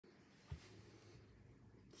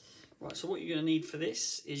Right, so what you're going to need for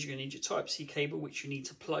this is you're going to need your Type-C cable, which you need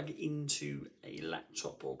to plug into a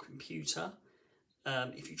laptop or computer.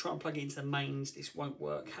 If you try and plug it into the mains, this won't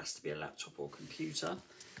work. It has to be a laptop or computer.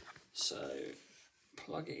 So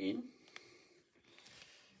plug it in.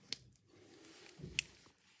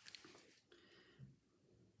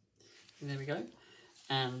 And there we go.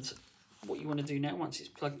 And what you want to do now, once it's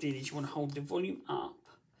plugged in, is you want to hold the volume up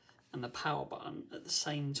and the power button at the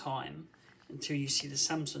same time until you see the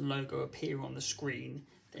Samsung logo appear on the screen.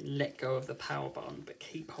 Then let go of the power button, but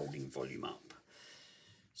keep holding volume up.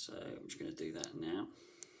 So I'm just going to do that now.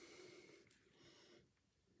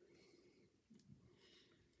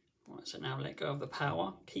 Right, so now let go of the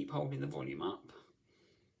power, keep holding the volume up.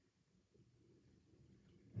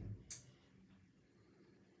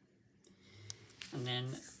 And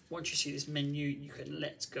then once you see this menu, you can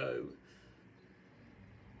let go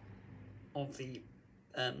of the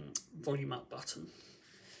volume up button.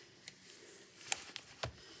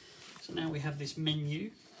 So now we have this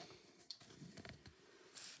menu,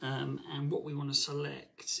 and what we want to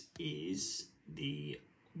select is the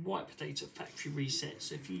white potato factory reset.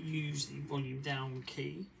 So if you use the volume down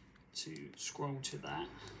key to scroll to that,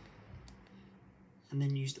 and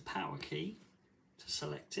then use the power key to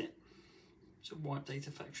select it. So white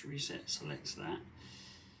data factory reset selects that.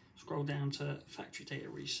 Scroll down to factory data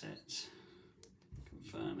reset,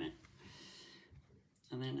 confirm it,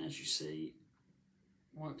 and then as you see,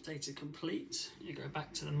 white data complete. You go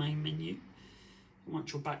back to the main menu. And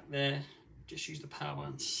once you're back there, just use the power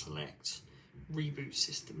button to select reboot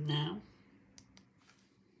system now.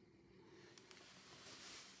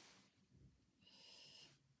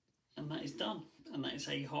 And that is done. And that is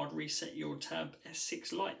how you hard reset your Tab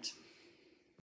S6 Lite.